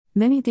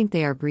Many think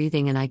they are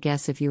breathing, and I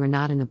guess if you are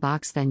not in a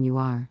box, then you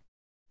are.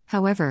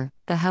 However,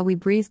 the how we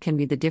breathe can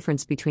be the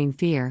difference between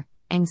fear,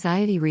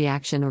 anxiety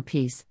reaction, or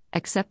peace,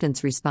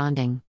 acceptance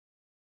responding.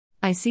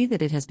 I see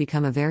that it has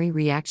become a very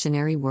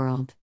reactionary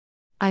world.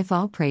 I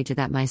fall prey to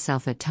that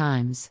myself at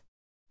times.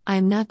 I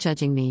am not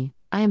judging me,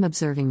 I am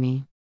observing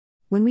me.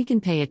 When we can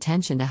pay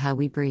attention to how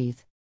we breathe.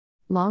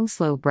 Long,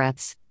 slow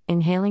breaths,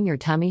 inhaling your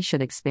tummy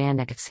should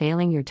expand,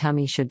 exhaling your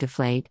tummy should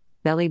deflate,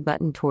 belly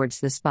button towards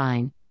the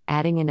spine,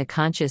 adding in a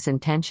conscious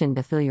intention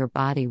to fill your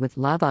body with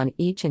love on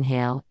each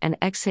inhale and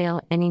exhale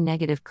any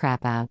negative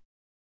crap out.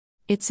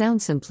 It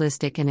sounds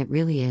simplistic, and it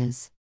really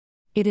is.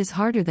 It is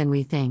harder than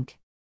we think.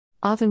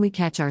 Often we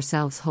catch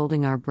ourselves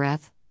holding our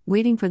breath,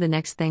 waiting for the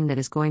next thing that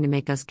is going to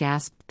make us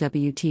gasp,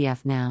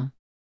 WTF now.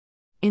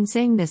 In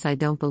saying this, I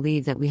don't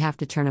believe that we have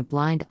to turn a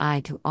blind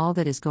eye to all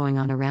that is going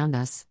on around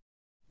us.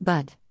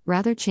 But,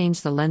 rather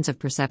change the lens of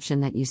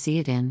perception that you see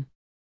it in.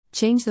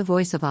 Change the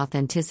voice of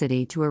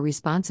authenticity to a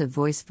responsive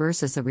voice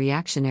versus a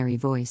reactionary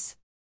voice.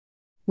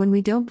 When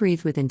we don't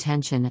breathe with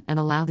intention and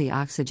allow the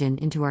oxygen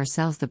into our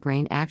cells, the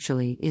brain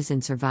actually is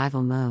in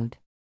survival mode.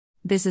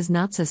 This is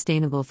not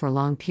sustainable for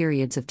long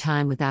periods of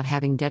time without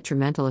having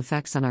detrimental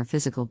effects on our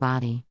physical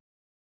body.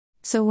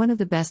 So one of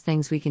the best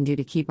things we can do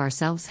to keep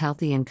ourselves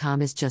healthy and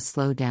calm is just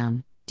slow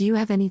down. Do you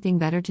have anything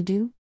better to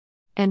do?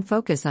 And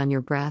focus on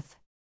your breath.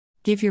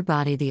 Give your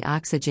body the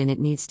oxygen it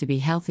needs to be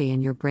healthy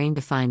and your brain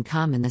to find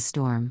calm in the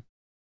storm.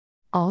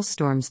 All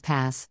storms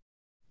pass.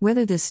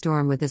 Weather this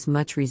storm with as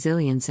much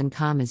resilience and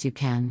calm as you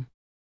can.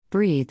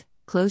 Breathe,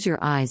 close your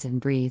eyes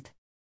and breathe.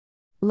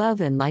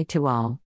 Love and light to all.